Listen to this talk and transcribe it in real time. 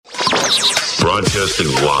Broadcasting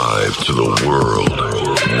live to the world.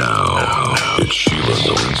 Now, it's Sheila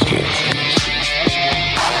Zelinsky.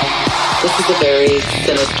 This is a very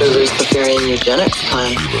sinister Luciferian eugenics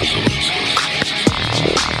plan.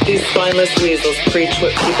 These spineless weasels preach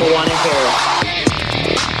what people want to hear.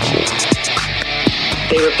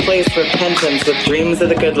 They replace repentance with dreams of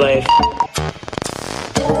the good life.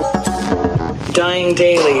 Dying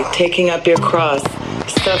daily, taking up your cross,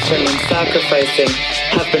 suffering and sacrificing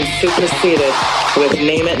have been superseded with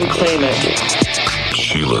name it and claim it.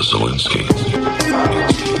 Sheila Zelinsky.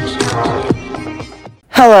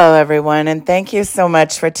 Hello, everyone, and thank you so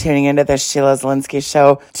much for tuning into the Sheila Zelinsky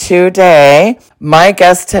Show today. My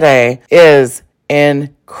guest today is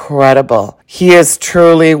incredible. He is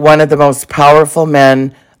truly one of the most powerful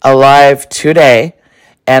men alive today,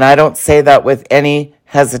 and I don't say that with any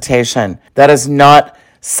hesitation. That is not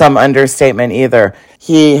some understatement either.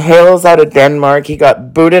 He hails out of Denmark. He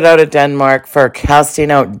got booted out of Denmark for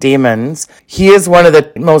casting out demons. He is one of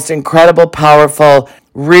the most incredible, powerful,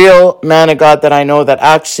 real man of God that I know that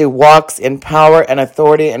actually walks in power and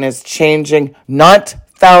authority and is changing not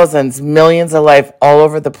thousands, millions of life all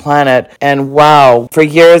over the planet. And wow, for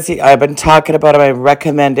years I've been talking about him. I'm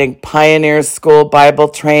recommending Pioneer School Bible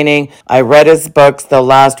Training. I read his books, The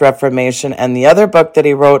Last Reformation, and the other book that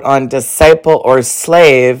he wrote on disciple or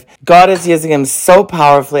slave. God is using him so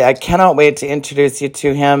powerfully. I cannot wait to introduce you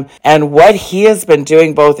to him and what he has been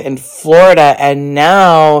doing both in Florida and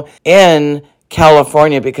now in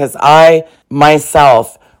California, because I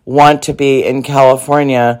myself want to be in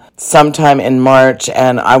California sometime in March,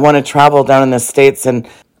 and I want to travel down in the States, and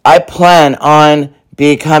I plan on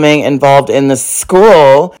becoming involved in the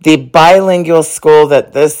school, the bilingual school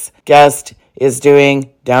that this guest is doing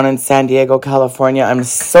down in San Diego, California. I'm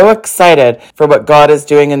so excited for what God is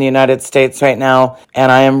doing in the United States right now,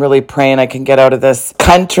 and I am really praying I can get out of this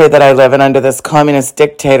country that I live in under this communist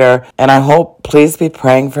dictator, and I hope, please be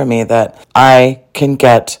praying for me that I can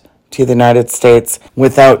get to the United States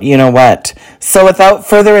without you know what. So without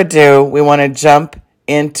further ado, we want to jump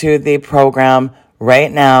into the program right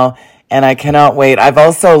now, and I cannot wait. I've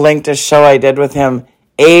also linked a show I did with him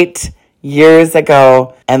 8 years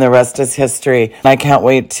ago, and the rest is history. I can't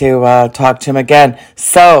wait to talk to him again.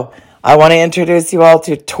 So I want to introduce you all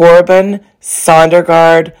to Torben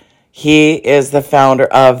Sondergaard. He is the founder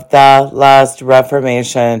of The Last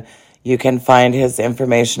Reformation. You can find his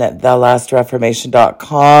information at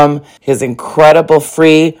thelastreformation.com. His incredible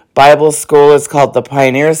free Bible school is called the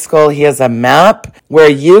Pioneer School. He has a map where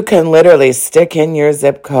you can literally stick in your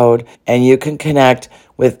zip code and you can connect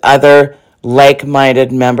with other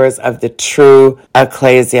like-minded members of the true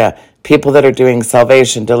ecclesia, people that are doing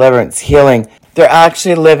salvation, deliverance, healing. They're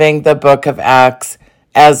actually living the book of Acts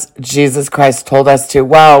as Jesus Christ told us to.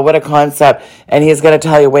 Wow, what a concept. And he's going to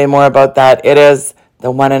tell you way more about that. It is the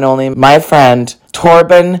one and only, my friend,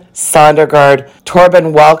 Torben Sondergaard.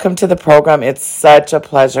 Torben, welcome to the program. It's such a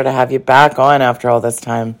pleasure to have you back on after all this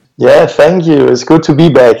time. Yeah, thank you. It's good to be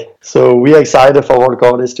back. So we are excited for what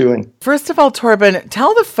God is doing. First of all, Torben,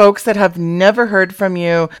 tell the folks that have never heard from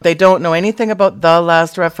you, they don't know anything about The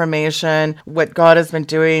Last Reformation, what God has been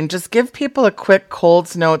doing. Just give people a quick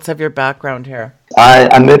Coles Notes of your background here.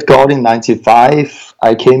 I met God in 95.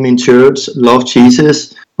 I came in church, loved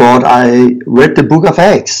Jesus, but I read the book of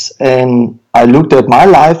Acts and I looked at my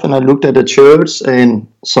life and I looked at the church and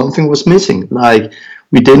something was missing. Like,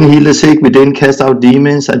 we didn't heal the sick, we didn't cast out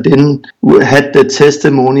demons, I didn't had the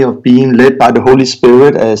testimony of being led by the Holy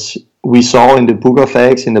Spirit as we saw in the book of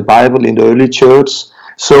Acts, in the Bible, in the early church.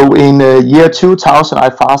 So in year 2000, I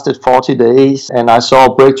fasted 40 days and I saw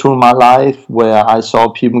a breakthrough in my life where I saw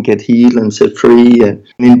people get healed and set free. And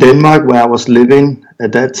in Denmark, where I was living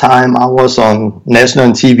at that time, I was on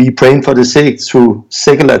national TV praying for the sick through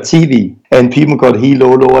secular TV. And people got healed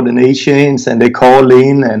all over the nations and they called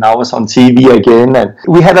in and I was on TV again. And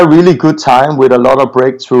we had a really good time with a lot of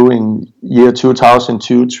breakthrough in year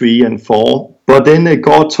 2002, 3 and 4. But then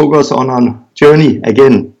God took us on a journey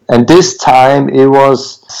again. And this time it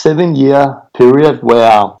was 7-year period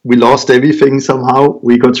where we lost everything somehow.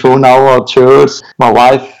 We got thrown out of church. My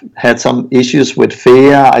wife had some issues with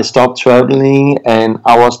fear. I stopped traveling and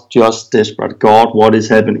I was just desperate. God, what is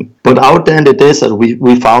happening? But out there in the desert,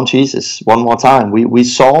 we found Jesus one more time. We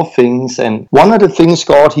saw things, and one of the things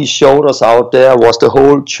God, He showed us out there was the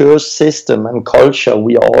whole church system and culture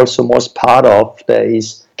we are also most part of. There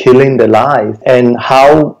is killing the life, and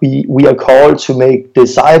how we are called to make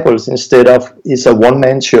disciples instead of it's a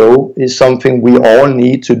one-man show is something we all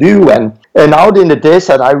need to do. And out in the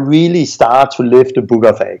desert, I really start to live the book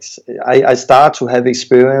of Acts. I start to have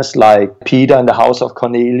experience like Peter in the house of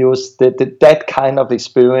Cornelius, that kind of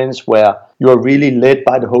experience where you are really led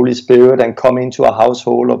by the Holy Spirit and come into a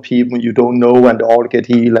household of people you don't know and all get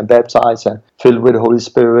healed and baptized and filled with the Holy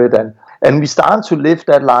Spirit. And we started to live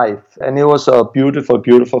that life. And it was a beautiful,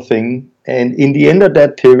 beautiful thing. And in the end of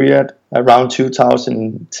that period, around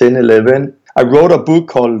 2010-11, I wrote a book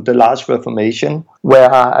called The Last Reformation,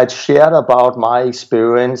 where I shared about my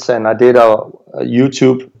experience, and I did a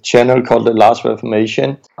YouTube channel called The Last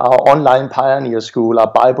Reformation, our online pioneer school,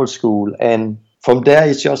 our Bible school, and from there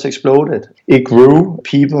it's just exploded. It grew,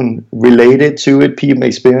 people related to it, people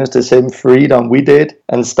experienced the same freedom we did,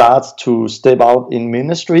 and started to step out in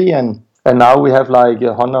ministry, and now we have like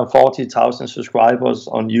 140,000 subscribers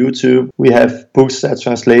on YouTube. We have books that are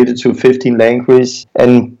translated to 15 languages.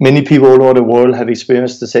 And many people all over the world have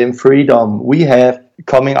experienced the same freedom we have,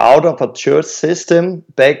 coming out of a church system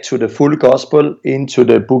back to the full gospel into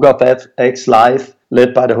the book of Acts life,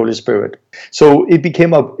 led by the Holy Spirit. So it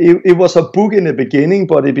became it was a book in the beginning,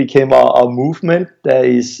 but it became a movement that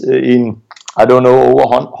is in, I don't know, over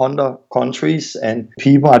 100 countries, and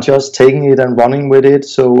people are just taking it and running with it.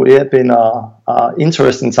 So it has been an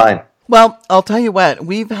interesting time. Well, I'll tell you what,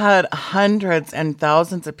 we've had hundreds and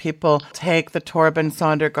thousands of people take the Torben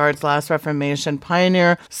Sondergaard's Last Reformation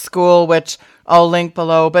Pioneer School, which I'll link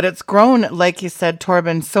below, but it's grown, like you said,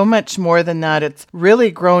 Torben, so much more than that. It's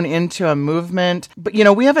really grown into a movement. But, you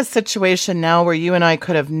know, we have a situation now where you and I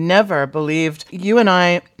could have never believed. You and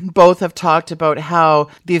I both have talked about how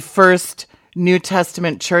the first New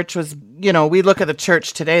Testament church was, you know, we look at the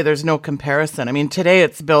church today, there's no comparison. I mean, today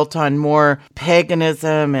it's built on more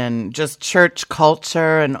paganism and just church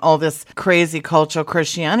culture and all this crazy cultural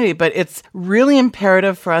Christianity. But it's really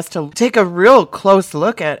imperative for us to take a real close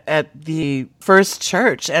look at the first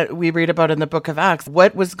church we read about in the book of Acts,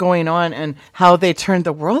 what was going on and how they turned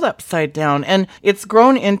the world upside down. And it's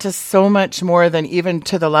grown into so much more than even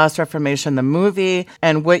to the Last Reformation, the movie,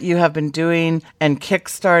 and what you have been doing and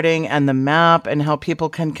kickstarting and the map and how people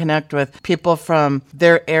can connect with people from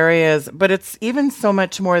their areas. But it's even so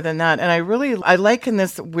much more than that. And I liken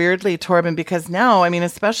this weirdly, Torben, because now, I mean,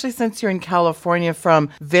 especially since you're in California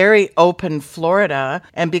from very open Florida,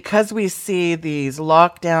 and because we see these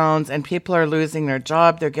lockdowns and people are losing their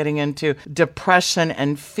job, they're getting into depression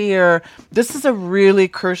and fear. This is a really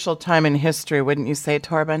crucial time in history, wouldn't you say,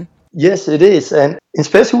 Torben? Yes, it is. And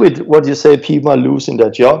especially with what you say, people are losing their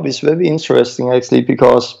job, it's very interesting actually,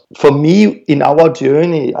 because for me, in our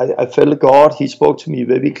journey, I felt God, he spoke to me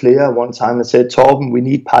very clear one time and said, Torben, we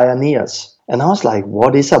need pioneers. And I was like,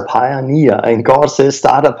 what is a pioneer? And God says,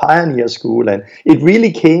 start a pioneer school. And it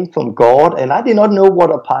really came from God. And I did not know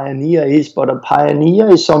what a pioneer is, but a pioneer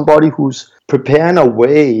is somebody who's preparing a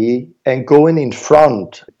way and going in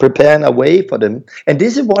front, preparing a way for them. And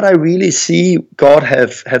this is what I really see God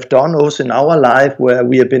have done also in our life, where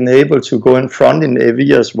we have been able to go in front in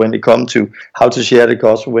areas when it comes to how to share the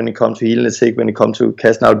gospel, when it comes to healing the sick, when it comes to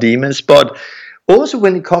casting out demons, but also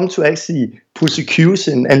when it comes to actually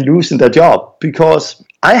persecution and losing their job. Because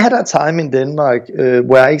I had a time in Denmark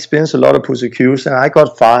where I experienced a lot of persecution. I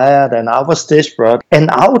got fired and I was desperate. And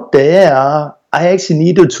out there, I actually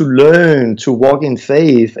needed to learn to walk in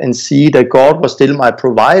faith and see that God was still my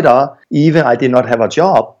provider, even I did not have a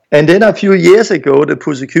job. And then a few years ago, the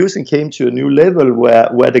persecution came to a new level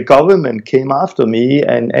where the government came after me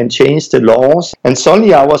and changed the laws. And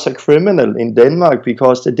suddenly I was a criminal in Denmark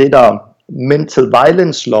because they did a mental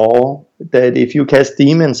violence law that if you cast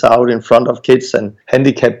demons out in front of kids and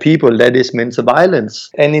handicapped people, that is mental violence.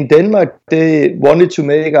 And in Denmark, they wanted to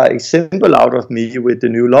make an example out of me with the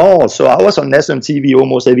new law. So I was on national TV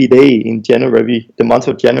almost every day in January, the month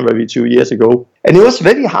of January 2 years ago. And it was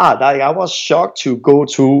very hard. I was shocked to go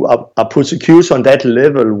through a persecution on that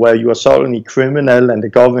level where you are suddenly criminal and the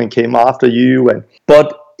government came after you.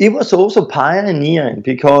 But it was also pioneering,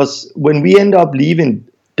 because when we end up leaving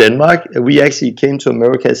Denmark, we actually came to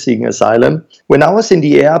America seeking asylum. When I was in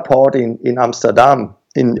the airport in Amsterdam,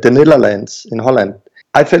 in the Netherlands, in Holland,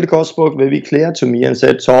 I felt God spoke very clear to me and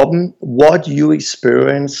said, Torben, what you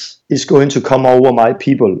experience is going to come over my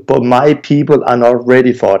people, but my people are not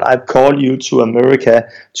ready for it. I've called you to America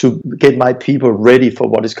to get my people ready for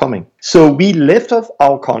what is coming. So we left off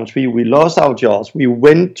our country, we lost our jobs, we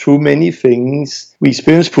went through many things, we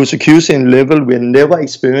experienced persecution level we never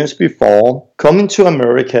experienced before, coming to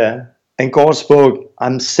America, and God spoke,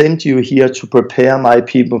 I'm sent you here to prepare my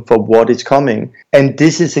people for what is coming. And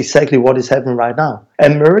this is exactly what is happening right now.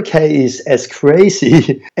 America is as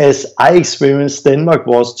crazy as I experienced Denmark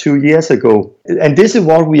was 2 years ago. And this is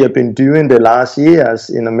what we have been doing the last years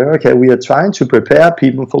in America. We are trying to prepare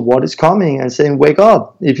people for what is coming and saying, wake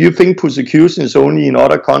up. If you think persecution is only in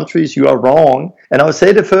other countries, you are wrong. And I would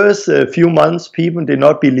say the first few months, people did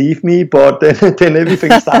not believe me, but then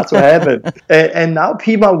everything starts to happen. And now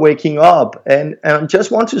people are waking up. And I just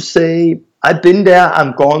want to say, I've been there,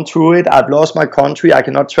 I'm gone through it, I've lost my country, I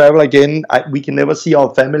cannot travel again, we can never see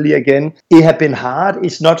our family again. It has been hard,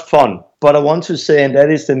 it's not fun. But I want to say, and that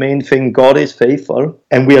is the main thing, God is faithful.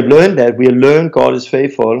 And we have learned that, we have learned God is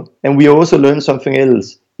faithful. And we also learned something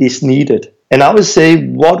else, is needed. And I would say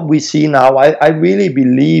what we see now, I really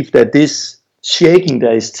believe that this shaking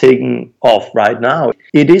that is taking off right now,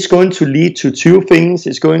 it is going to lead to two things.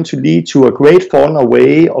 It's going to lead to a great falling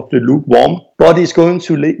away of the lukewarm, but it's going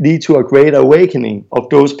to lead to a great awakening of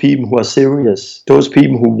those people who are serious, those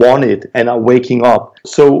people who want it and are waking up.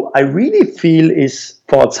 So I really feel is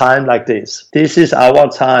for a time like this. This is our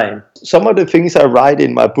time. Some of the things I write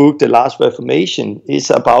in my book, The Last Reformation,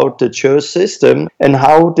 is about the church system and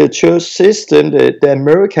how the church system, the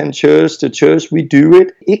American church, the church we do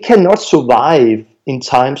it cannot survive in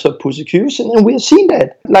times of persecution. And we have seen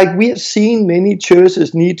that. Like we have seen many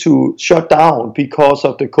churches need to shut down because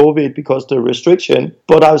of the COVID, because of the restriction.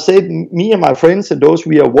 But I would say me and my friends and those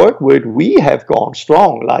we have worked with, we have gone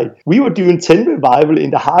strong. Like we were doing tent revival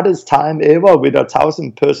in the hardest time ever with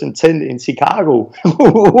 1,000-person tent in Chicago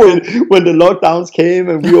when the lockdowns came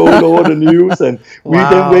and we all over the news. And we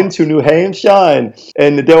then went to New Hampshire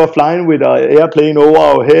and they were flying with an airplane over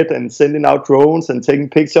our head and sending out drones and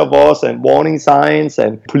taking pictures of us and warning signs.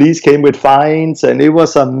 And police came with fines and it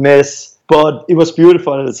was a mess, but it was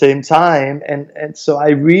beautiful at the same time. And so I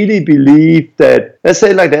really believe that, let's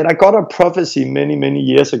say like that, I got a prophecy many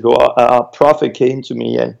years ago. A prophet came to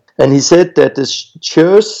me and he said that the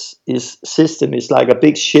church system is like a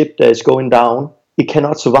big ship that is going down. It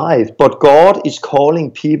cannot survive, but God is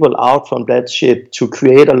calling people out from that ship to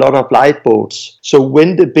create a lot of lifeboats. So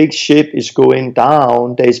when the big ship is going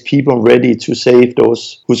down, there's people ready to save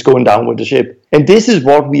those who's going down with the ship. And this is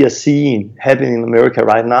what we are seeing happening in America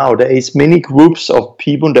right now. There is many groups of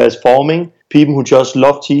people that is forming, people who just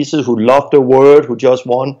love Jesus, who love the word, who just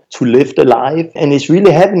want to live the life. And it's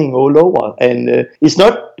really happening all over. And it's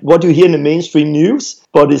not what you hear in the mainstream news,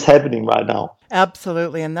 but it's happening right now.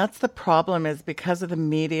 Absolutely. And that's the problem, is because of the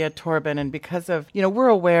media, Torben, and because of, we're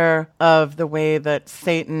aware of the way that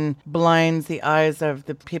Satan blinds the eyes of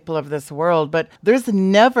the people of this world. But there's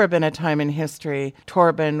never been a time in history,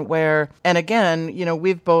 Torben, where, and again,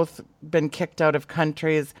 we've both been kicked out of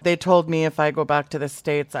countries. They told me if I go back to the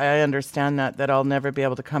States, I understand that I'll never be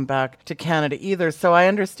able to come back to Canada either. So I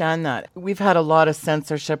understand that. We've had a lot of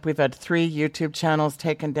censorship. We've had 3 YouTube channels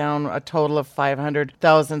taken down, a total of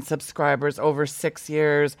 500,000 subscribers over 6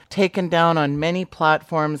 years, taken down on many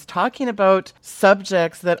platforms, talking about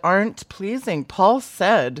subjects that aren't pleasing. Paul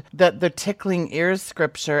said that the tickling ears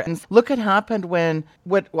scripture, and look what happened when,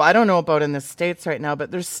 I don't know about in the States right now, but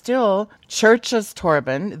there's still churches,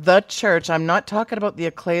 Torben, the church, I'm not talking about the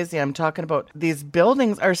ecclesia, I'm talking about these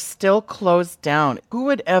buildings are still closed down. Who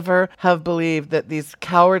would ever have believed that these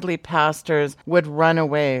cowardly pastors would run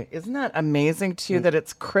away? Isn't that amazing to you that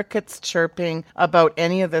it's crickets chirping about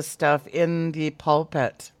any of this stuff in the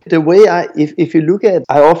pulpit? The way if you look at,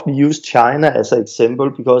 I often use China as an example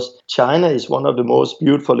because China is one of the most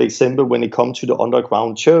beautiful examples when it comes to the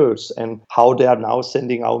underground church and how they are now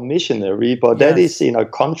sending out missionary. But that is in a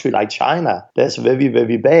country like China. That's very,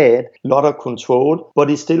 very bad. A lot of control, but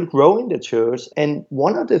it's still growing the church. And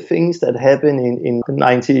one of the things that happened in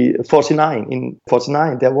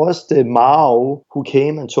 1949, there was the Mao who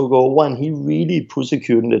came and took over, and he really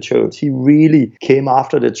persecuted the church. He really came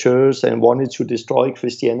after the church and wanted to destroy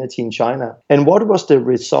Christianity in China. And what was the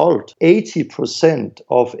result? 80%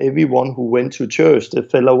 of everyone who went to church, they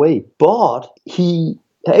fell away. But he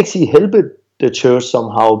actually helped the church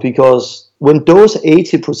somehow, because when those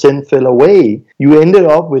 80% fell away, you ended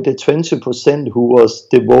up with the 20% who was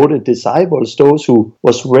devoted disciples, those who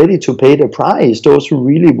was ready to pay the price, those who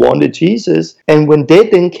really wanted Jesus. And when they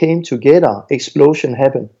then came together, explosion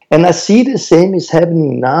happened. And I see the same is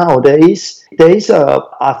happening now. There is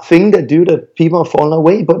a thing that do that people are falling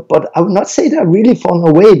away, but I would not say they're really falling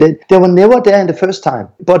away. They were never there in the first time.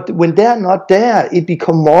 But when they're not there, it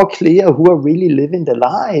becomes more clear who are really living the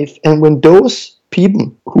life. And when those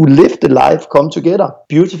people who live the life come together.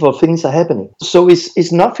 Beautiful things are happening. So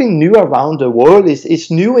it's nothing new around the world.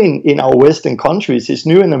 It's new in our Western countries. It's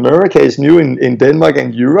new in America. It's new in Denmark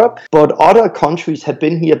and Europe. But other countries have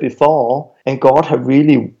been here before, and God have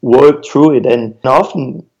really worked through it. And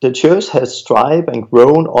often the church has thrived and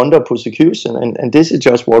grown under persecution. And this is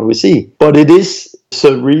just what we see. But it is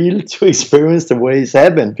surreal to experience the way it's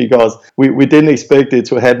happened, because we didn't expect it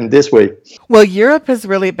to happen this way. Well, Europe is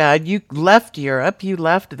really bad. You left Europe. You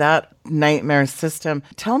left that nightmare system.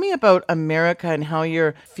 Tell me about America and how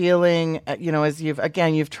you're feeling, as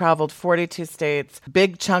you've traveled 42 states.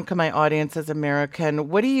 Big chunk of my audience is American.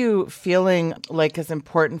 What are you feeling like is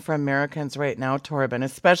important for Americans right now, Torben,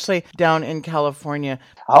 especially down in California?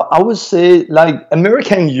 I would say, like,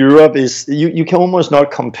 America and Europe is, you can almost not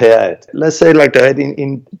compare it. Let's say like that,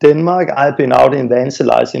 in Denmark, I've been out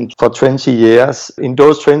evangelizing for 20 years. In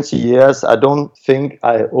those 20 years, I don't think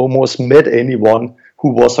I almost met anyone who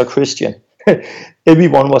was a Christian.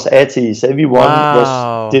 Everyone was atheist. Everyone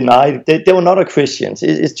was denied. They were not a Christians.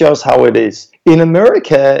 It's just how it is. In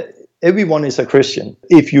America, everyone is a Christian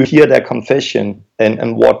if you hear their confession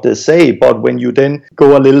and what they say. But when you then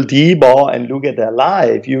go a little deeper and look at their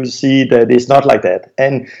life, you see that it's not like that.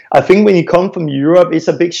 And I think when you come from Europe, it's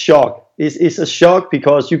a big shock. It's a shock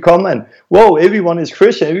because you come and, whoa, everyone is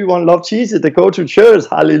Christian. Everyone loves Jesus. They go to church.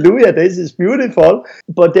 Hallelujah. This is beautiful.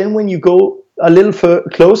 But then when you go a little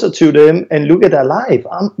closer to them and look at their life,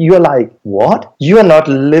 you're like, what? You are not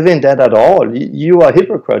living that at all. You are a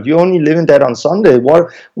hypocrite. You only living that on Sunday.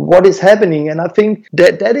 What is happening? And I think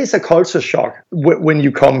that is a culture shock when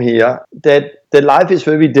you come here, that the life is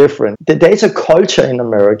very different. There's a culture in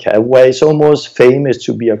America where it's almost famous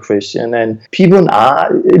to be a Christian, and people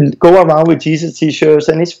go around with Jesus t-shirts,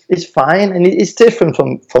 and it's fine, and it's different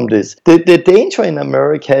from this. The danger in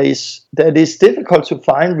America is that it's difficult to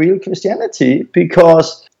find real Christianity,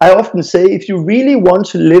 because I often say, if you really want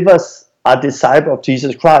to live as a disciple of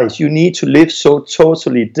Jesus Christ, you need to live so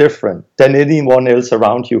totally different than anyone else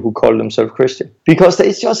around you who call themselves Christian. Because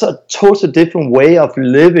it's just a totally different way of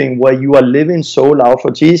living, where you are living sold out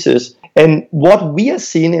for Jesus. And what we have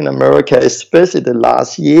seen in America, especially the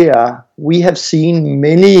last year, we have seen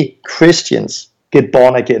many Christians get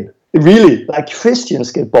born again. Really, like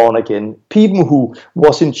Christians get born again. People who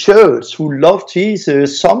was in church, who loved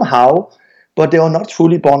Jesus somehow, but they are not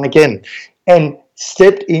truly born again. And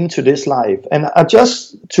stepped into this life. And I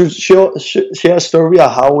just to share a story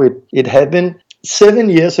of how it happened. 7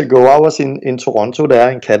 years ago, I was in Toronto,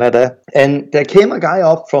 there in Canada, and there came a guy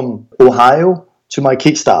up from Ohio to my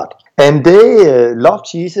kickstart. And they loved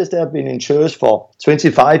Jesus. They have been in church for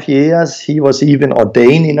 25 years. He was even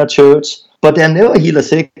ordained in a church. But they never healed a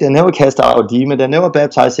sick. They never cast out a demon. They never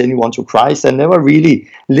baptized anyone to Christ. They never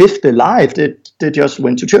really lived the life. They just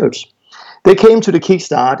went to church. They came to the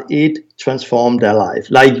kickstart. It transformed their life.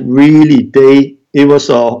 Like really, it was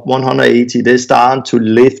a 180. They started to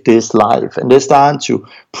live this life, and they started to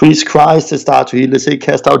preach Christ. They started to heal the sick,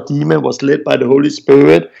 cast out demons, was led by the Holy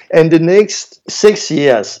Spirit. And the next 6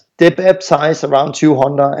 years, they baptized around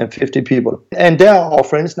 250 people. And they are our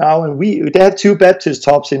friends now. And they have 2 Baptist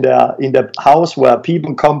shops in the house where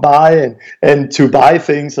people come by and to buy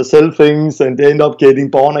things or sell things, and they end up getting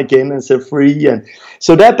born again and set free. And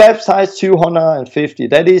so they baptized 250.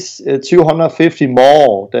 That is 250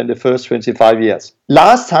 more than the first 25 years.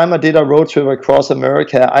 Last time I did a road trip across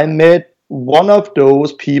America, I met one of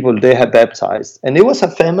those people they had baptized. And it was a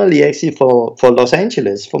family actually for Los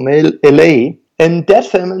Angeles, from LA. And that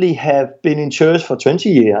family have been in church for 20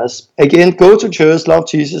 years. Again, go to church, love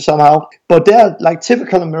Jesus somehow. But they're like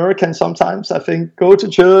typical Americans sometimes, I think. Go to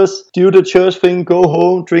church, do the church thing, go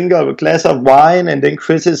home, drink a glass of wine, and then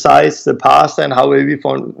criticize the pastor and how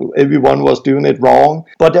everyone was doing it wrong.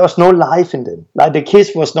 But there was no life in them. Like the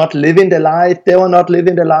kids was not living their life. They were not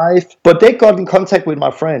living their life. But they got in contact with my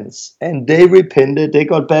friends. And they repented. They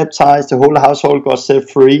got baptized. The whole household got set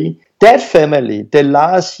free. That family, the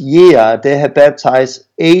last year, they have baptized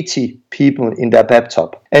 80 people in their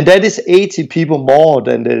baptistry. And that is 80 people more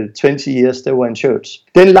than the 20 years they were in church.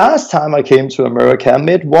 Then last time I came to America, I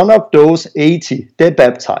met one of those 80 they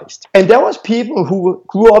baptized. And there was people who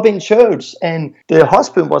grew up in church, and the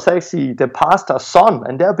husband was actually the pastor's son,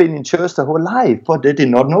 and they've been in church their whole life, but they did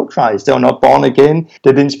not know Christ. They were not born again.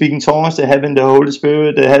 They didn't speak in tongues. They haven't the Holy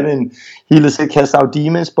Spirit. They haven't healed the sick, cast out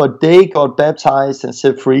demons, but they got baptized and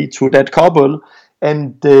set free to that couple.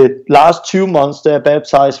 And the last 2 months, they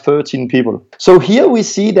baptized 13 people. So here we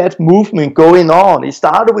see that movement going on. It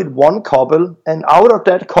started with one couple, and out of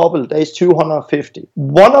that couple, there's 250.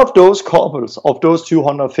 One of those couples, of those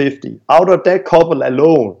 250, out of that couple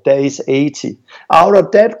alone, there is 80. Out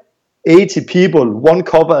of that 80 people, one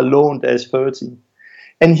cover alone, there's 30.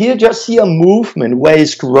 And here just see a movement where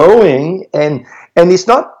it's growing, and it's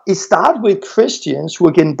not, it starts with Christians who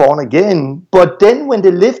are getting born again, but then when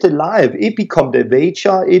they live the life, it become the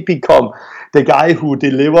waiter, it become the guy who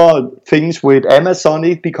deliver things with Amazon,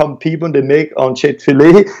 it become people that make on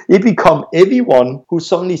Chick-fil-A, it become everyone who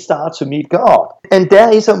suddenly starts to meet God. And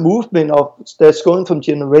there is a movement that's going from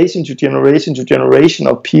generation to generation to generation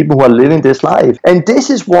of people who are living this life. And this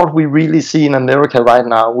is what we really see in America right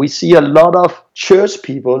now. We see a lot of church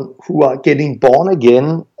people who are getting born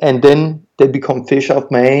again, and then they become fish of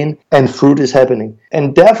man, and fruit is happening.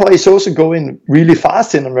 And therefore it's also going really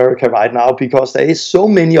fast in America right now, because there is so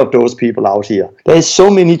many of those people out here. There is so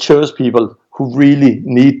many church people who really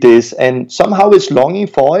need this, and somehow it's longing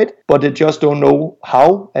for it, but they just don't know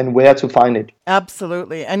how and where to find it.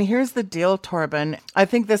 Absolutely. And here's the deal, Torben. I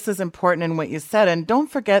think this is important in what you said. And don't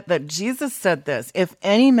forget that Jesus said this: if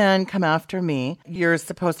any man come after me, you're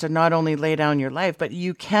supposed to not only lay down your life, but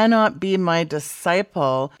you cannot be my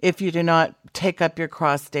disciple if you do not take up your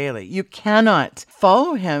cross daily. You cannot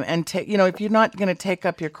follow him and take, if you're not going to take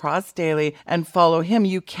up your cross daily and follow him,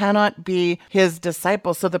 you cannot be his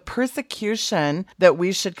disciple. So the persecution that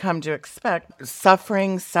we should come to expect,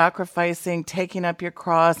 suffering, sacrificing, taking up your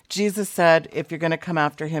cross, Jesus said, if you're going to come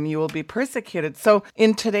after him, you will be persecuted. So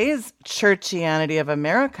in today's churchianity of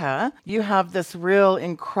America, you have this real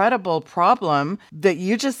incredible problem that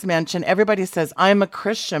you just mentioned. Everybody says, I'm a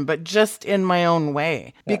Christian, but just in my own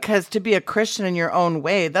way. Yeah. Because to be a Christian in your own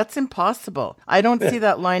way, that's impossible. I don't see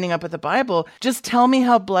that lining up with the Bible. Just tell me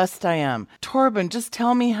how blessed I am. Torben, just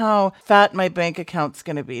tell me how fat my bank account's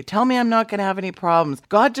going to be. Tell me I'm not going to have any problems.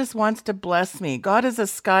 God just wants to bless me. God is a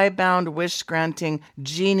sky-bound, wish-granting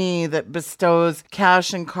genie that bestows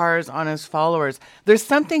cash and cars on his followers. There's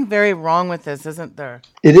something very wrong with this, isn't there?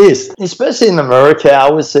 It is, especially in America, I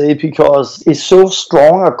would say, because it's so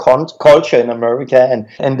strong a culture in America,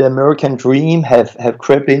 and the American dream have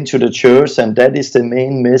crept into the church, and that is the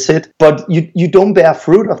main message. But you don't bear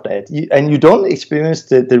fruit of that, and you don't experience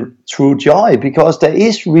the true joy, because there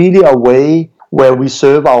is really a way where we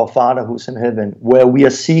serve our Father who's in heaven, where we are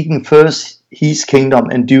seeking first his kingdom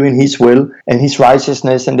and doing his will and his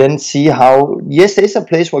righteousness, and then see how, yes, there's a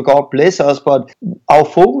place where God bless us, but our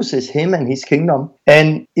focus is him and his kingdom.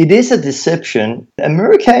 And it is a deception.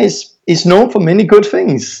 America is known for many good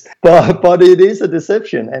things, but it is a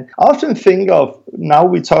deception. And I often think of, now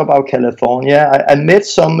we talk about California, I met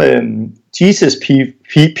some Jesus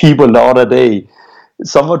people the other day,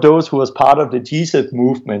 some of those who was part of the Jesus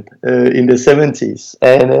movement in the 70s.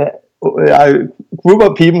 And a group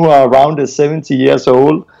of people who are around the 70 years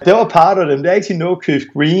old, they were part of them. They actually know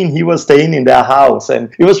Cliff Green. He was staying in their house,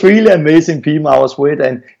 and it was really amazing people I was with.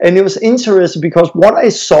 And it was interesting because what I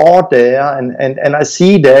saw there, and I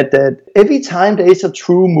see that every time there is a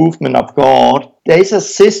true movement of God, there is a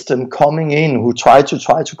system coming in who try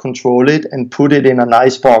to control it and put it in a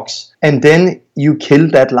nice box. And then you kill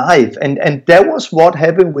that life. And that was what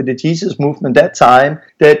happened with the Jesus movement that time,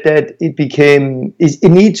 that it became,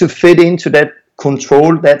 it needs to fit into that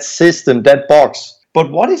control, that system, that box. But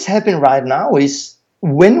what is happening right now is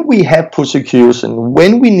when we have persecution,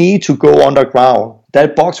 when we need to go underground,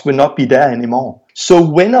 that box will not be there anymore. So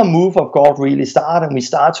when a move of God really starts and we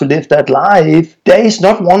start to live that life, there is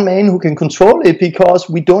not one man who can control it, because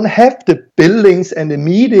we don't have the buildings and the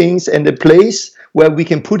meetings and the place where we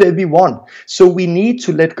can put everyone. So we need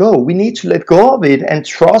to let go. We need to let go of it and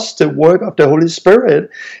trust the work of the Holy Spirit.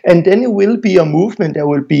 And then it will be a movement that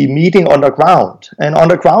will be meeting underground. And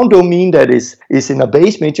underground don't mean that it's in a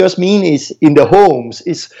basement. It just means it's in the homes.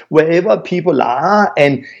 It's wherever people are,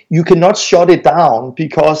 and you cannot shut it down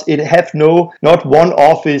because it have not one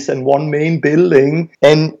office and one main building.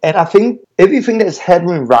 And I think everything that's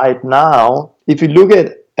happening right now, if you look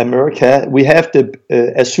at America, we have the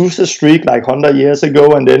Azusa Street like 100 years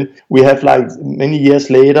ago, and then we have like many years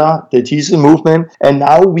later the Jesus movement, and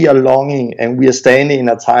now we are longing and we are standing in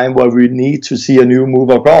a time where we need to see a new move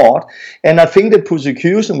of God. And I think the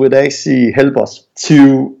persecution would actually help us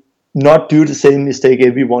to not do the same mistake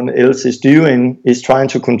everyone else is doing, is trying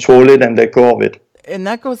to control it and let go of it. And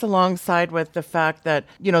that goes alongside with the fact that,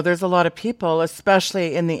 there's a lot of people,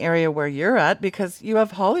 especially in the area where you're at, because you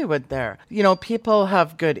have Hollywood there. People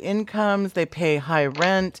have good incomes, they pay high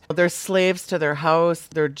rent, they're slaves to their house,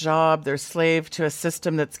 their job, they're slave to a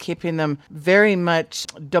system that's keeping them very much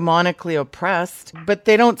demonically oppressed, but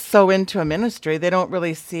they don't sow into a ministry. They don't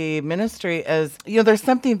really see ministry as, there's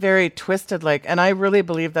something very twisted and I really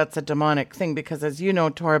believe that's a demonic thing, because as you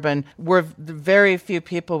know, Torben, very few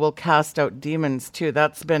people will cast out demons too.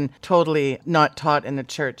 That's been totally not taught in the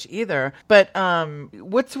church either. But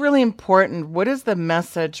what's really important? What is the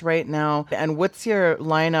message right now? And what's your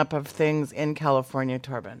lineup of things in California,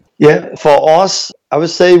 Torben? Yeah, for us, I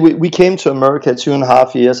would say we came to America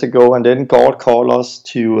 2.5 years ago, and then God called us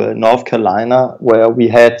to North Carolina, where we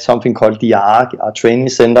had something called the Ark, our training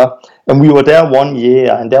center. And we were there 1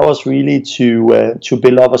 year, and that was really to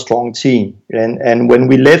build up a strong team. And when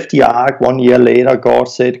we left the Ark 1 year later, God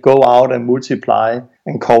said, go out and multiply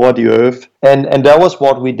and cover the earth. And that was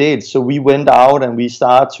what we did. So we went out and we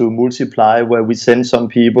started to multiply, where we sent some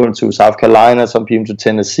people to South Carolina, some people to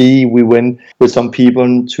Tennessee. We went with some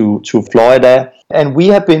people to Florida. And we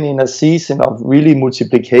have been in a season of really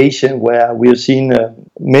multiplication, where we have seen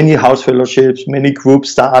many house fellowships, many groups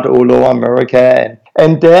start all over America.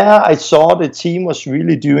 And there I saw the team was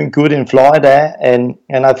really doing good in Florida, and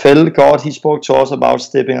I felt God, he spoke to us about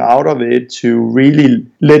stepping out of it to really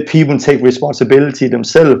let people take responsibility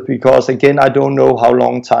themselves, because again, I don't know how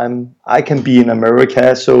long time I can be in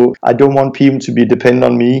America, so I don't want people to be dependent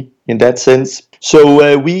on me in that sense.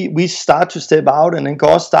 So we start to step out, and then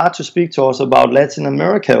God start to speak to us about Latin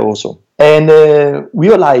America also. And we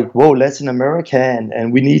were like, whoa, Latin America,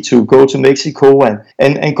 and we need to go to Mexico.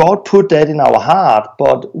 And God put that in our heart,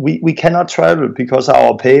 but we cannot travel because of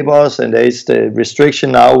our papers, and there's the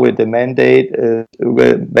restriction now with the mandate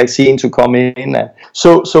vaccine to come in.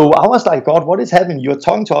 So I was like, God, what is happening? You're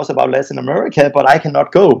talking to us about Latin America, but I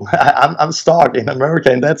cannot go. I'm stuck in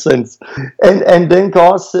America in that sense. And then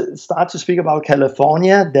God started to speak about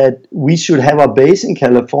California, that we should have a base in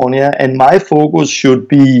California, and my focus should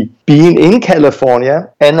be being in California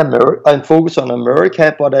and focus on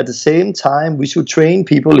America, but at the same time we should train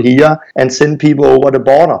people here and send people over the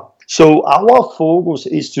border. So our focus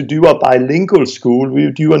is to do a bilingual school.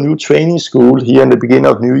 We do a new training school here in the beginning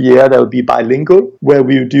of New Year that will be bilingual, where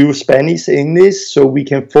we do Spanish, English, so we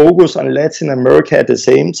can focus on Latin America at the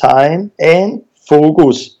same time and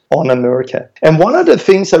focus on America. And one of the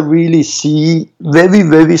things I really see very,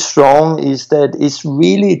 very strong is that it's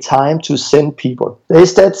really time to send people.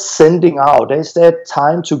 There's that sending out. There's that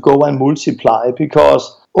time to go and multiply,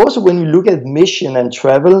 because also when you look at mission and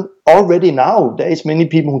travel, already now there is many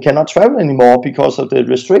people who cannot travel anymore because of the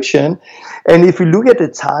restriction. And if you look at the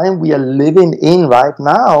time we are living in right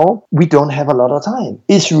now, we don't have a lot of time.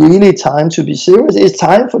 It's really time to be serious. It's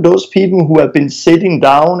time for those people who have been sitting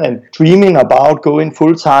down and dreaming about going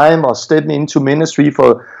full time or stepping into ministry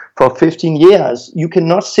for 15 years. You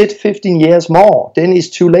cannot sit 15 years more. Then it's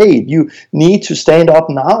too late. You need to stand up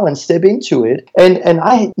now and step into it. And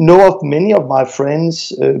I know of many of my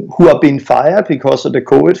friends who have been fired because of the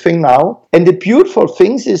COVID thing now. And the beautiful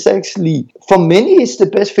thing is actually, for many, it's the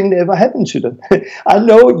best thing that ever happened to them. I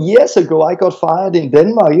know years ago I got fired in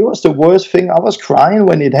Denmark. It was the worst thing. I was crying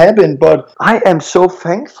when it happened. But I am so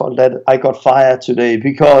thankful that I got fired today,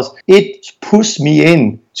 because it pushed me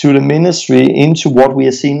in to the ministry, into what we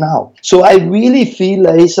are seeing now. So I really feel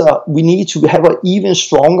we need to have an even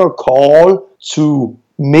stronger call to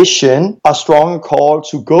mission, a stronger call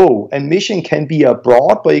to go. And mission can be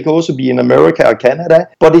abroad, but it can also be in America or Canada,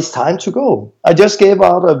 but it's time to go. I just gave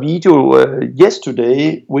out a video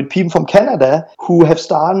yesterday with people from Canada who have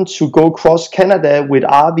started to go across Canada with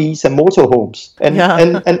RVs and motorhomes.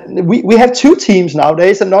 And we have two teams now. There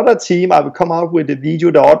is another team. I will come out with the video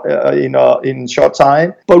in short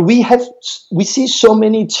time. But we see so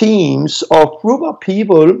many teams of group of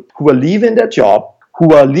people who are leaving their job,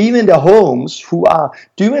 who are leaving their homes, who are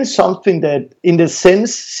doing something that in the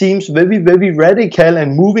sense seems very, very radical,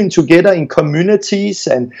 and moving together in communities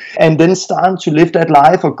and then starting to live that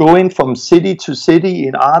life of going from city to city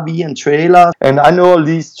in RV and trailer. And I know at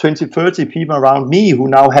least 20, 30 people around me who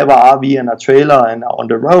now have an RV and a trailer and are on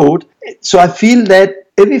the road. So I feel that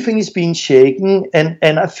everything is being shaken, and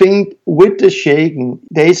I think with the shaking,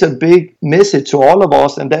 there is a big message to all of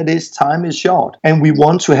us, and that is time is short, and we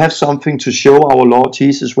want to have something to show our Lord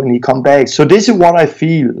Jesus when he comes back. So this is what I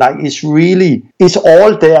feel like. It's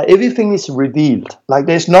all there. Everything is revealed. Like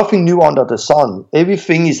there's nothing new under the sun.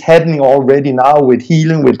 Everything is happening already now, with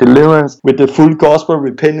healing, with deliverance, with the full gospel,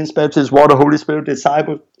 repentance, baptism, water, Holy Spirit,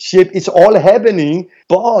 discipleship. It's all happening,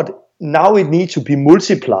 but now it needs to be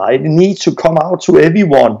multiplied. It needs to come out to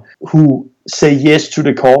everyone who say yes to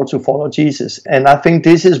the call to follow Jesus. And I think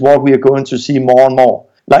this is what we are going to see more and more.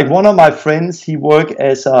 Like one of my friends, he worked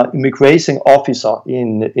as an immigration officer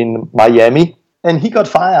in Miami, and he got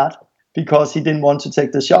fired because he didn't want to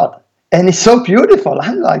take the shot. And it's so beautiful.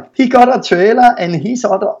 I'm like, he got a trailer and he's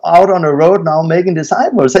out on the road now making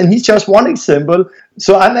disciples. And he's just one example.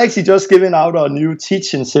 So I'm actually just giving out a new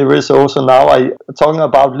teaching series also now. I'm talking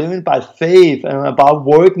about living by faith and about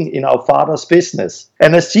working in our Father's business.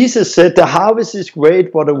 And as Jesus said, the harvest is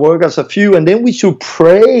great, but the workers are few. And then we should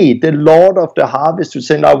pray the Lord of the harvest to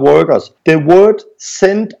send out workers. The word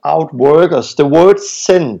send out workers, the word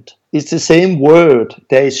send, is the same word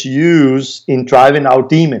that is used in driving out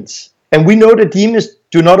demons. And we know that demons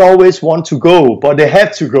do not always want to go, but they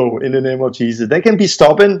have to go in the name of Jesus. They can be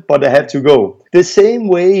stubborn, but they have to go. The same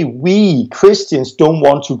way we Christians don't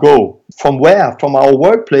want to go. From where? From our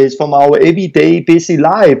workplace, from our everyday busy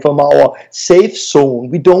life, from our safe zone.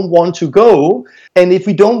 We don't want to go. And if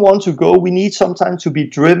we don't want to go, we need sometimes to be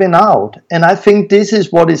driven out. And I think this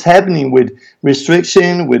is what is happening with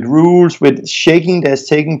restriction, with rules, with shaking that's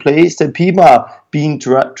taking place, that people are being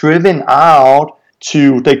driven out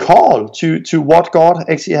to the call, to what God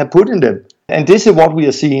actually had put in them. And this is what we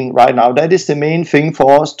are seeing right now. That is the main thing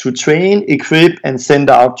for us, to train, equip, and send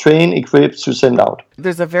out. Train, equip, to send out.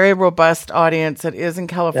 There's a very robust audience that is in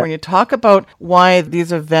California. Yeah. Talk about why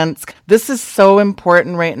these events, this is so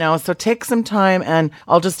important right now. So take some time and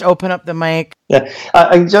I'll just open up the mic. Yeah,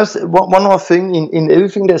 I just, one more thing in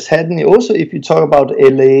everything that's happening, also if you talk about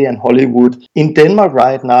LA and Hollywood, in Denmark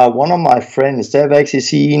right now, one of my friends, they've actually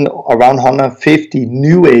seen around 150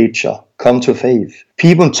 New Ager come to faith.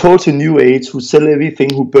 People total New Age who sell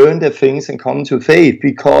everything, who burn their things and come to faith,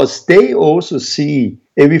 because they also see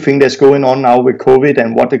everything that's going on now with COVID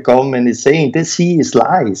and what the government is saying. They see is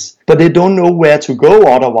lies, but they don't know where to go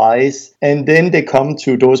otherwise. And then they come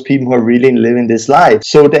to those people who are really living this life.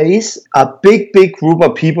 So there is a big group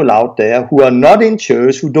of people out there who are not in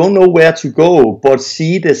church, who don't know where to go, but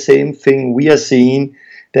see the same thing we are seeing,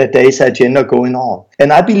 that there is an agenda going on.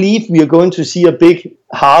 And I believe we are going to see a big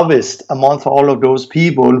harvest amongst all of those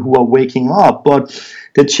people who are waking up. But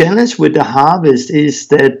the challenge with the harvest is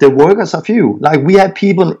that the workers are few. Like, we have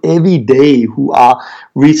people every day who are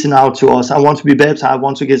reaching out to us. I want to be baptized. I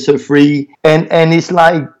want to get set free. And it's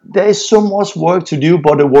like, there is so much work to do,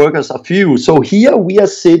 but the workers are few. So here we are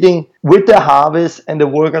sitting with the harvest and the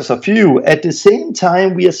workers are few. At the same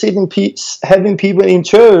time, we are sitting, having people in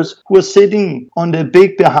church who are sitting on the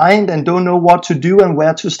big behind and don't know what to do and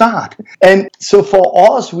where to start. And so for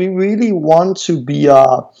us, we really want to be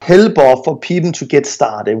a helper for people to get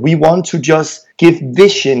started. We want to just give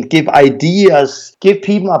vision, give ideas, give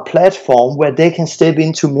people a platform where they can step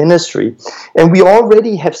into ministry. And we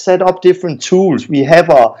already have set up different tools. We have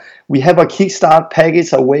a kickstart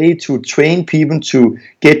package, a way to train people to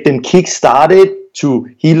get them kick-started, to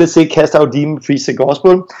heal the sick, cast out demons, preach the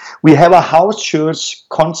gospel. We have a house church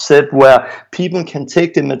concept where people can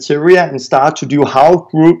take the material and start to do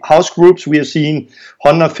house groups. We have seen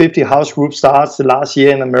 150 house group starts the last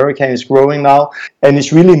year in America, and it's growing now, and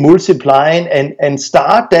it's really multiplying, and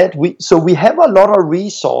start that. So we have a lot of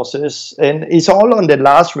resources, and it's all on the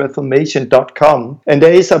lastreformation.com, and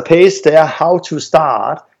there is a page there, how to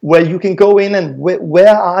start, where you can go in and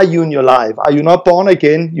where are you in your life? Are you not born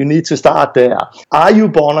again? You need to start there. Are you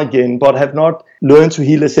born again but have not learned to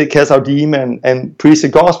heal the sick, cast out demons, and preach the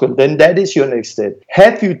gospel? Then that is your next step.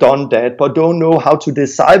 Have you done that but don't know how to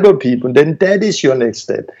disciple people? Then that is your next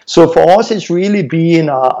step. So for us, it's really being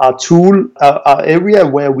a tool, an area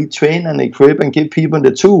where we train and equip and give people the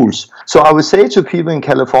tools. So I would say to people in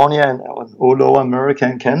California and all over America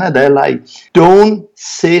and Canada, like, don't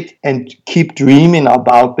sit and keep dreaming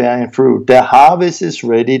about bearing fruit. The harvest is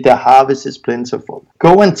ready. The harvest is plentiful.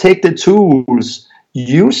 Go and take the tools.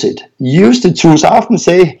 Use it. Use the tools. I often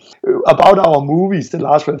say about our movies, The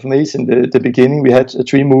Last Reformation, the beginning, we had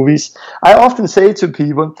 3 movies. I often say to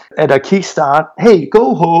people at a kickstart, hey,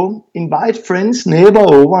 go home, invite friends, neighbor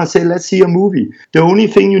over and say, let's see a movie. The only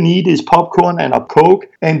thing you need is popcorn and a Coke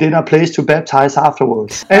and then a place to baptize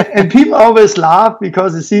afterwards. And people always laugh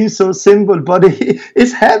because it seems so simple, but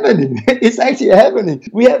it's happening. It's actually happening.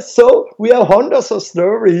 We have hundreds of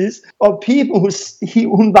stories of people who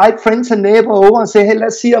invite friends and neighbor over and say, hey,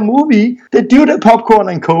 let's see a movie. They do the popcorn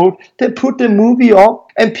and Coke. They put the movie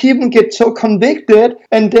up and people get so convicted,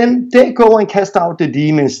 and then they go and cast out the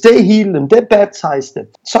demons. They heal them. They baptize them.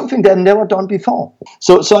 Something they've never done before.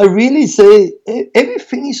 So I really say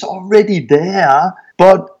everything is already there,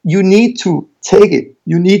 but you need to take it.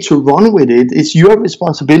 You need to run with it. It's your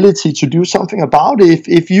responsibility to do something about it.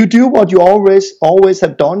 If you do what you always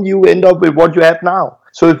have done, you end up with what you have now.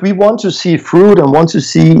 So if we want to see fruit and want to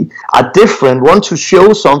see a different, want to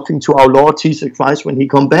show something to our Lord Jesus Christ when he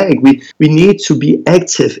come back, we need to be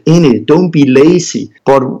active in it. Don't be lazy,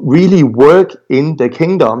 but really work in the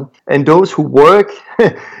kingdom. And those who work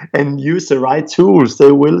and use the right tools,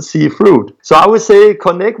 they will see fruit. So I would say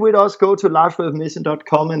connect with us, go to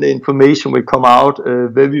largewealthmission.com, and the information will come out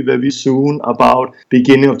very, very soon about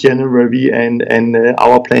beginning of January and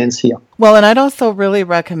our plans here. Well, and I'd also really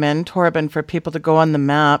recommend, Torben, for people to go on the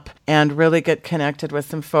map and really get connected with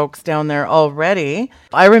some folks down there already.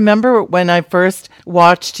 I remember when I first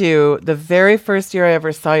watched you, the very first year I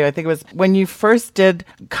ever saw you, I think it was when you first did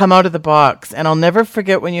come out of the box. And I'll never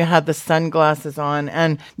forget when you had the sunglasses on.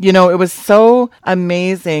 And, you know, it was so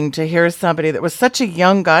amazing to hear somebody that was such a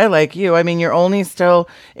young guy like you. I mean, you're only still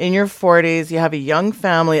in your 40s. You have a young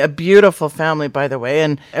family, a beautiful family, by the way.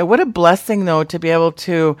 And what a blessing, though, to be able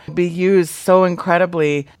to be used so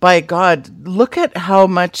incredibly by God. Look at how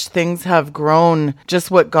much things have grown,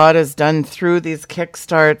 just what God has done through these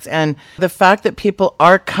kickstarts and the fact that people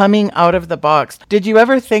are coming out of the box. Did you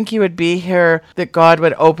ever think you would be here, that God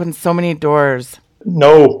would open so many doors?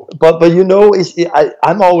 No, but you know,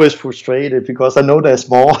 I'm always frustrated because I know there's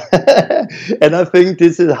more, and I think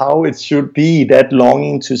this is how it should be. That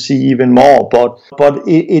longing to see even more, but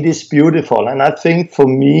it is beautiful, and I think for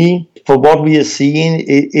me, for what we are seeing,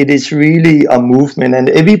 it is really a movement. And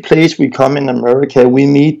every place we come in America, we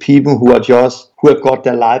meet people who have got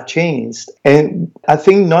their life changed. And I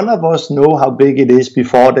think none of us know how big it is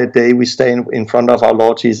before that day we stand in front of our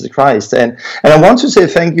Lord Jesus Christ. And I want to say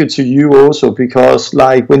thank you to you also, because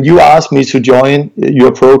like when you asked me to join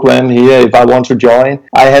your program here, if I want to join,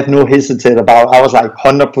 I had no hesitate about it. I was like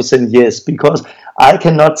 100% yes, because I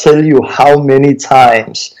cannot tell you how many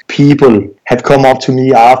times people have come up to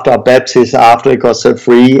me after baptism, after I got set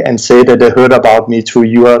free, and say that they heard about me through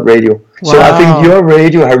your radio. Wow. So I think your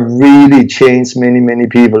radio have really changed many, many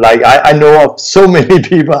people. Like I know of so many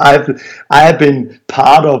people I have been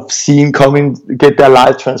part of seeing get their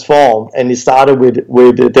life transformed, and it started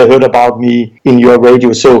with they heard about me in your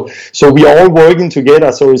radio. So we are all working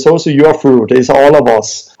together. So it's also your fruit. It's all of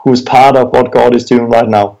us who's part of what God is doing right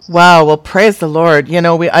now. Wow. Well, praise the Lord. You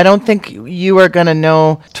know, I don't think you are going to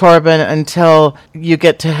know, Torben, until you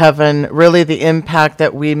get to heaven, really the impact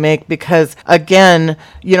that we make, because again,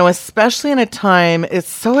 you know, especially in a time, it's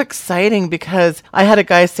so exciting, because I had a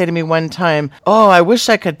guy say to me one time, oh, I wish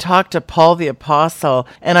I could talk to Paul the Apostle.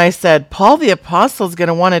 And I said, Paul the Apostle is going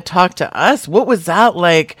to want to talk to us. What was that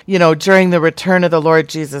like, you know, during the return of the Lord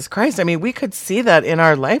Jesus Christ? I mean, we could see that in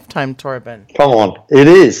our lifetime, Torben. Come on. It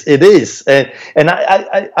is. And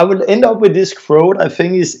I will end up with this quote. I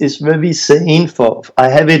think is very sane. I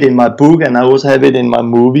have it in my book, and I also have it in my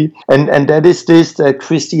movie. And that is this, that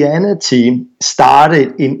Christianity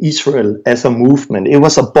started in Israel as a movement. It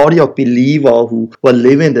was a body of believers who were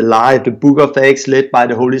living the life, the book of Acts led by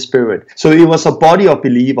the Holy Spirit. So it was a body of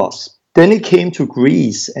believers. Then it came to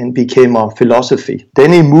Greece and became a philosophy.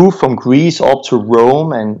 Then it moved from Greece up to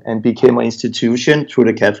Rome and became an institution through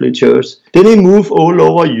the Catholic Church. Then it moved all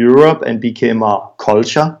over Europe and became a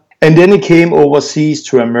culture. And then it came overseas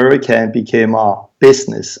to America and became a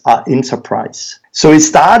business, an enterprise. So it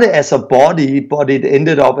started as a body, but it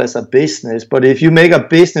ended up as a business. But if you make a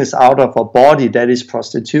business out of a body, that is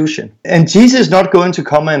prostitution. And Jesus is not going to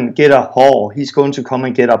come and get a whore. He's going to come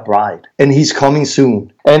and get a bride. And he's coming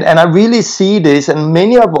soon. And I really see this. And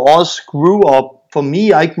many of us grew up. For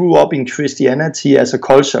me, I grew up in Christianity as a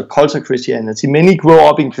culture Christianity. Many grow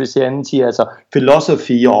up in Christianity as a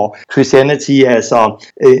philosophy, or Christianity as a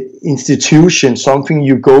institution, something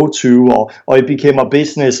you go to, or it became a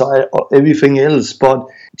business, or everything else. But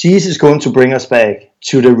Jesus is going to bring us back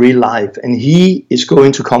to the real life, and he is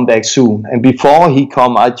going to come back soon. And before he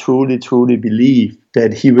come, I truly, truly believe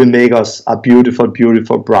that he will make us a beautiful,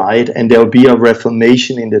 beautiful bride, and there will be a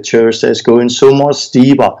reformation in the church that's going so much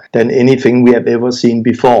deeper than anything we have ever seen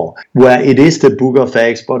before, where it is the book of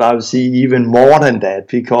Acts, but I will see even more than that,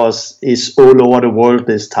 because it's all over the world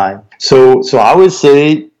this time. So I would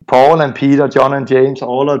say Paul and Peter, John and James,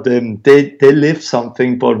 all of them, they lived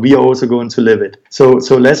something, but we are also going to live it. So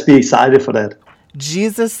let's be excited for that.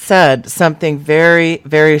 Jesus said something very,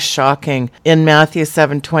 very shocking in Matthew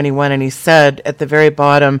 7:21, and he said at the very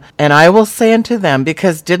bottom, and I will say unto them,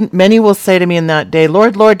 because many will say to me in that day,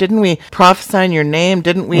 Lord, Lord, didn't we prophesy in your name?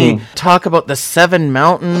 Didn't we talk about the 7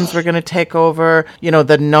 mountains we're going to take over? You know,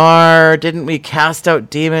 the Nar, didn't we cast out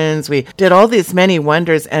demons? We did all these many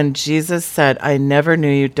wonders. And Jesus said, I never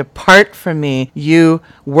knew you. Depart from me, you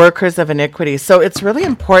workers of iniquity. So it's really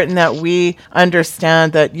important that we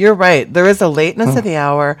understand that you're right. There is a lateness lateness of the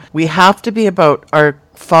hour. We have to be about our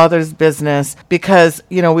Father's business because,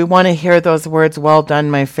 we want to hear those words, well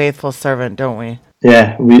done, my faithful servant, don't we?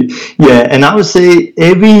 Yeah, and I would say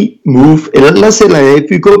every move, let's say like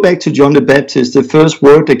if you go back to John the Baptist, the first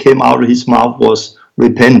word that came out of his mouth was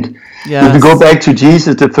repent. Yes. If we go back to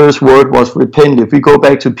Jesus, the first word was repent. If we go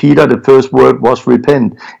back to Peter, the first word was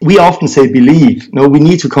repent. We often say believe. No, we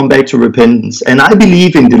need to come back to repentance. And I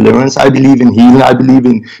believe in deliverance. I believe in healing. I believe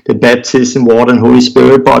in the baptism, water and Holy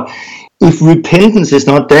Spirit. But if repentance is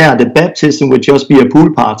not there, the baptism would just be a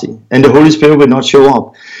pool party and the Holy Spirit will not show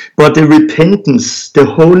up. But the repentance, the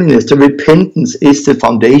holiness, the repentance is the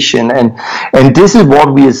foundation. And this is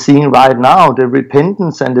what we are seeing right now, the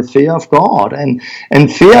repentance and the fear of God. And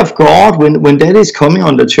fear of God, when that is coming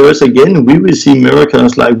on the church again, we will see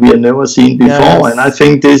miracles like we have never seen before. Yes. And I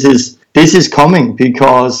think this is coming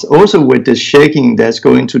because also with the shaking that's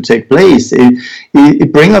going to take place,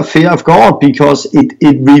 it brings a fear of God because it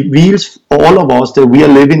reveals all of us that we are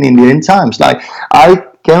living in the end times. Like I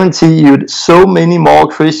guarantee you so many more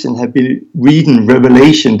Christians have been reading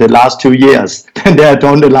Revelation the last 2 years than they have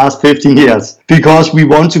done the last 15 years because we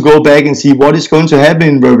want to go back and see what is going to happen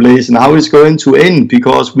in Revelation, how it's going to end,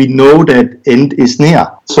 because we know that end is near.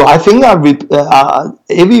 So I think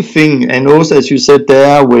everything, and also as you said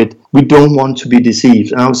there, we don't want to be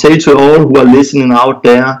deceived. And I would say to all who are listening out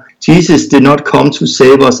there, Jesus did not come to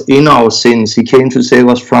save us in our sins. He came to save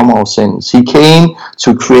us from our sins. He came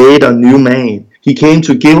to create a new man. He came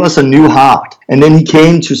to give us a new heart. And then he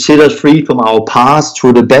came to set us free from our past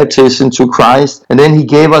through the baptism to Christ. And then he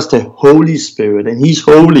gave us the Holy Spirit. And he's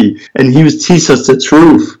holy. And he will teach us the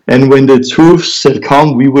truth. And when the truth shall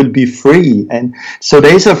come, we will be free. And so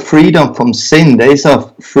there's a freedom from sin. There's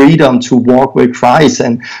a freedom to walk with Christ.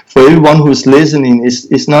 And for everyone who's listening,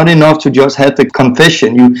 it's not enough to just have the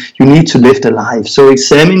confession. You need to live the life. So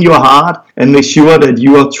examine your heart and make sure that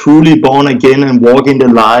you are truly born again and walk in the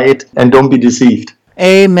light. And don't be deceived.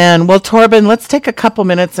 Amen. Well, Torben, let's take a couple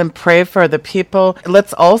minutes and pray for the people.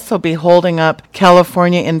 Let's also be holding up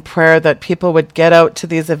California in prayer that people would get out to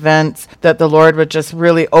these events, that the Lord would just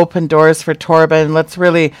really open doors for Torben. Let's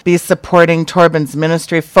really be supporting Torben's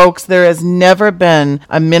ministry. Folks, there has never been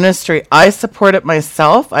a ministry. I support it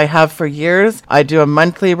myself. I have for years. I do a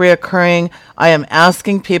monthly reoccurring. I am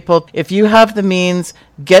asking people, if you have the means,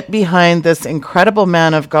 get behind this incredible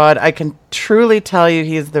man of God. I can truly tell you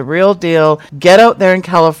he's the real deal. Get out there in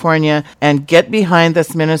California and get behind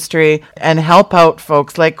this ministry and help out,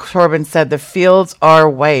 folks. Like Torben said, the fields are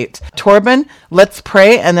white. Torben, let's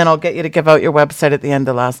pray, and then I'll get you to give out your website at the end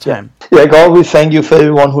of last time. Yeah, God, we thank you for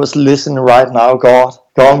everyone who is listening right now, God.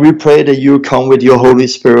 God, we pray that you come with your Holy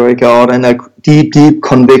Spirit, God, and a deep, deep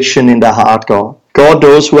conviction in the heart, God. God,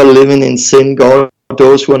 those who are living in sin, God,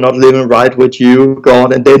 those who are not living right with you,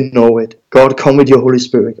 God, and they know it. God, come with your Holy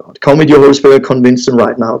Spirit, God. Come with your Holy Spirit, convince them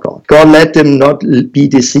right now, God. God, let them not be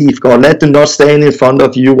deceived, God. Let them not stand in front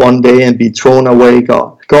of you one day and be thrown away,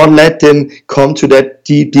 God. God, let them come to that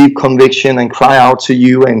deep, deep conviction and cry out to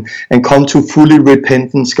you and come to fully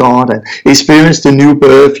repentance, God, and experience the new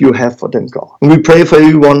birth you have for them, God. And we pray for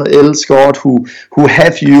everyone else, God, who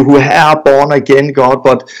have you, who are born again, God,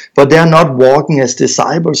 but they are not walking as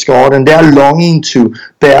disciples, God, and they are longing to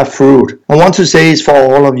bear fruit. I want to say it's for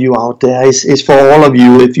all of you out there. It's for all of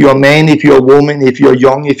you. If you're a man, if you're a woman, if you're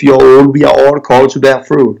young, if you're old, we are all called to bear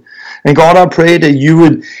fruit. And God, I pray that you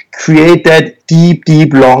would create that deep,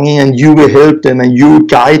 deep longing, and you will help them and you will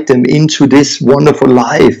guide them into this wonderful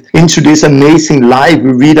life, into this amazing life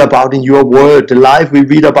we read about in your word, the life we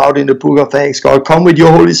read about in the book of Acts. God, come with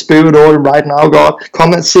your Holy Spirit all right now, God.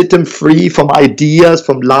 Come and set them free from ideas,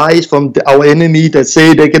 from lies, from our enemy that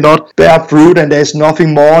say they cannot bear fruit and there's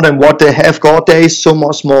nothing more than what they have. God, there is so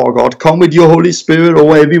much more, God. Come with your Holy Spirit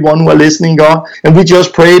over everyone who are listening, God. And we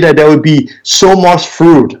just pray that there will be so much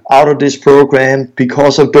fruit out of this program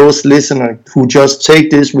because of those listeners who just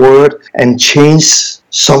take this word and change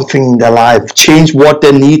something in their life, change what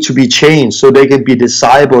they need to be changed so they can be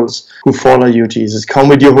disciples who follow you, Jesus. Come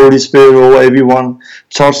with your Holy Spirit over everyone.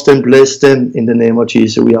 Touch them, bless them. In the name of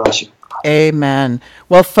Jesus, we ask you. Amen.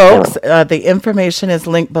 Well, folks, the information is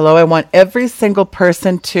linked below. I want every single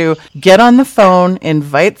person to get on the phone,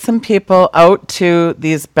 invite some people out to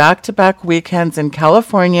these back-to-back weekends in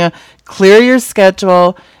California. Clear your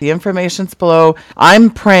schedule. The information's below. I'm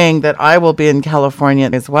praying that I will be in California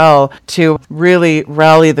as well to really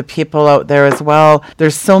rally the people out there as well.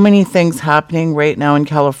 There's so many things happening right now in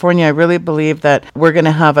California. I really believe that we're going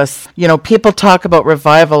to have people talk about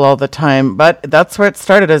revival all the time, but that's where it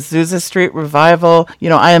started, Azusa Street revival.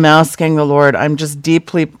 I am asking the Lord, I'm just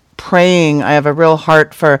deeply praying. I have a real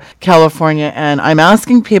heart for California, and I'm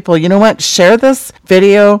asking people, you know what? Share this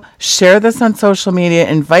video, share this on social media,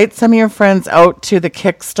 invite some of your friends out to the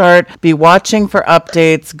Kickstart, be watching for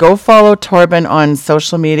updates, go follow Torben on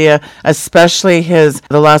social media, especially The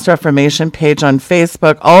Last Reformation page on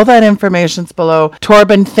Facebook. All that information's below.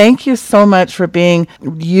 Torben, thank you so much for being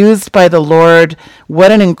used by the Lord.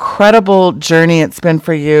 What an incredible journey it's been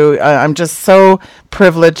for you. I'm just so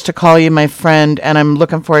privileged to call you my friend, and I'm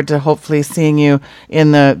looking forward to hopefully seeing you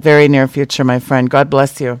in the very near future, my friend. God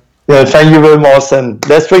bless you. Yeah, thank you very much. And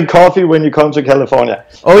let's drink coffee when you come to California.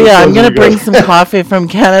 Oh, yeah, I'm going to bring some coffee from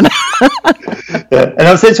Canada. Yeah. And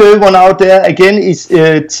I'll say to everyone out there, again,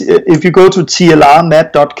 if you go to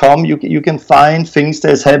tlrmap.com, you can find things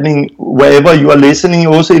that's happening wherever you are listening.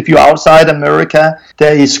 Also, if you're outside America,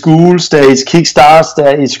 there is schools, there is Kickstarts,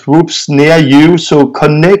 there is groups near you. So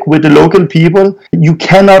connect with the local people. You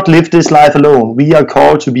cannot live this life alone. We are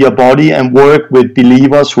called to be a body and work with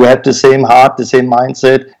believers who have the same heart, the same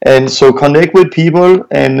mindset. And so connect with people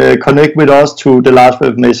and connect with us to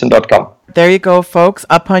thelastreformation.com. There you go, folks.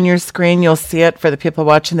 Up on your screen, you'll see it for the people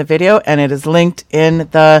watching the video, and it is linked in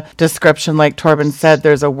the description. Like Torben said,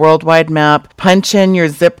 there's a worldwide map. Punch in your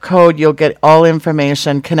zip code. You'll get all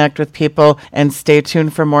information. Connect with people, and stay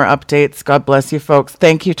tuned for more updates. God bless you, folks.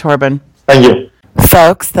 Thank you, Torben. Thank you.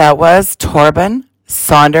 Folks, that was Torben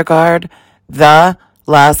Sondergaard, The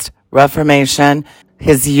Last Reformation.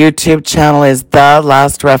 His YouTube channel is The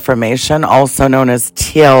Last Reformation, also known as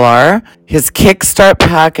TLR. His Kickstart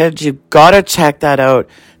package, you gotta check that out.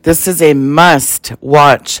 This is a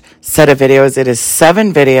must-watch set of videos. It is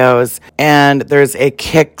 7 videos, and there's a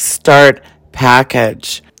Kickstart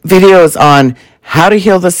package. Videos on how to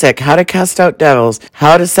heal the sick, how to cast out devils,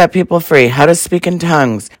 how to set people free, how to speak in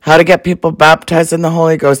tongues, how to get people baptized in the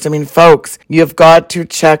Holy Ghost. I mean, folks, you've got to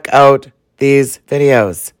check out these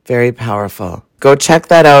videos. Very powerful. Go check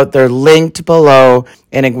that out. They're linked below.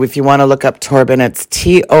 And if you want to look up Torben, it's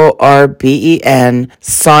Torben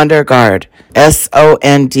Sondergaard.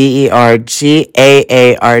 Sondergaard.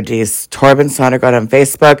 Torben Sondergaard on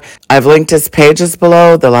Facebook. I've linked his pages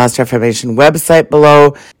below, the Last Reformation website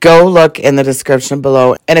below. Go look in the description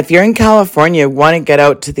below. And if you're in California, want to get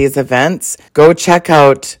out to these events, go check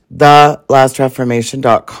out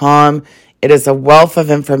thelastreformation.com. It is a wealth of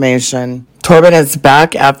information. Torben is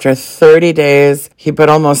back after 30 days. He put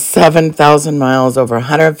almost 7,000 miles, over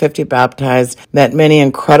 150 baptized, met many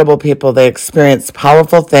incredible people. They experienced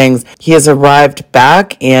powerful things. He has arrived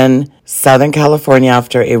back in Southern California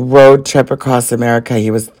after a road trip across America. He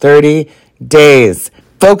was 30 days.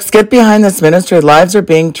 Folks, get behind this ministry. Lives are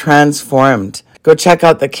being transformed. Go check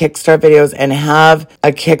out the Kickstart videos and have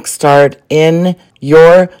a Kickstart in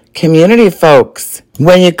your community, folks.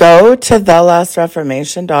 When you go to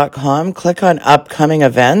thelastreformation.com, click on upcoming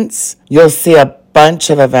events. You'll see a bunch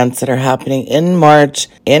of events that are happening in March,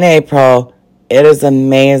 in April. It is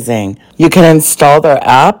amazing. You can install their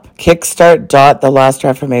app,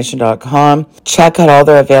 kickstart.thelastreformation.com. Check out all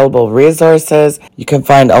their available resources. You can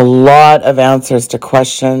find a lot of answers to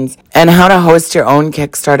questions and how to host your own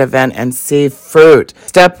Kickstart event and see fruit.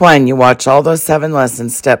 Step 1, you watch all those 7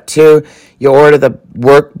 lessons. Step 2, you order the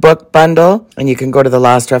workbook bundle, and you can go to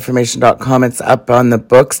thelastreformation.com. It's up on the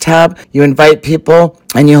books tab. You invite people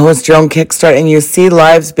and you host your own Kickstart, and you see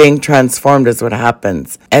lives being transformed is what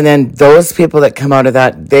happens. And then those people that come out of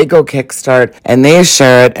that, they go Kickstart and they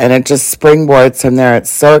share it, and it just springboards from there. It's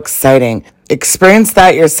so exciting. Experience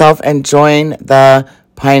that yourself and join the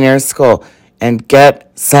Pioneer School and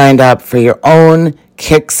get signed up for your own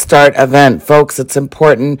Kickstart event. Folks, it's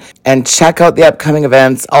important. And check out the upcoming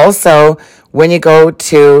events. Also, when you go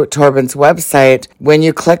to Torben's website, when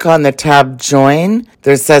you click on the tab Join,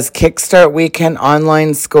 there says Kickstart Weekend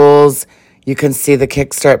Online Schools. You can see the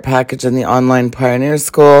Kickstart package in the Online Pioneer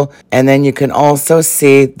School. And then you can also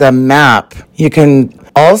see the map. You can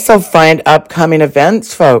also find upcoming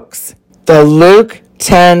events, folks. The Luke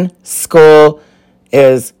 10 School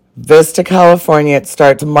is Vista, California. It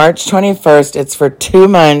starts March 21st. It's for 2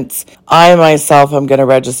 months. I myself am going to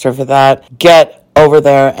register for that. Get over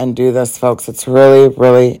there and do this, folks. It's really,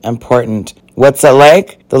 really important. What's it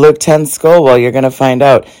like? The Luke 10 School? Well, you're going to find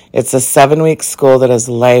out. It's a 7-week school that is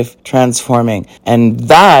life transforming. And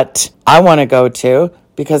that I want to go to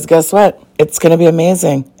because guess what? It's going to be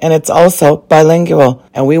amazing. And it's also bilingual.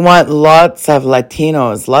 And we want lots of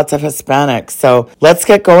Latinos, lots of Hispanics. So let's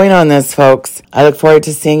get going on this, folks. I look forward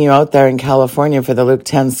to seeing you out there in California for the Luke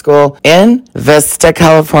 10 School in Vista,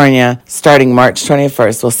 California, starting March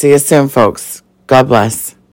 21st. We'll see you soon, folks. God bless.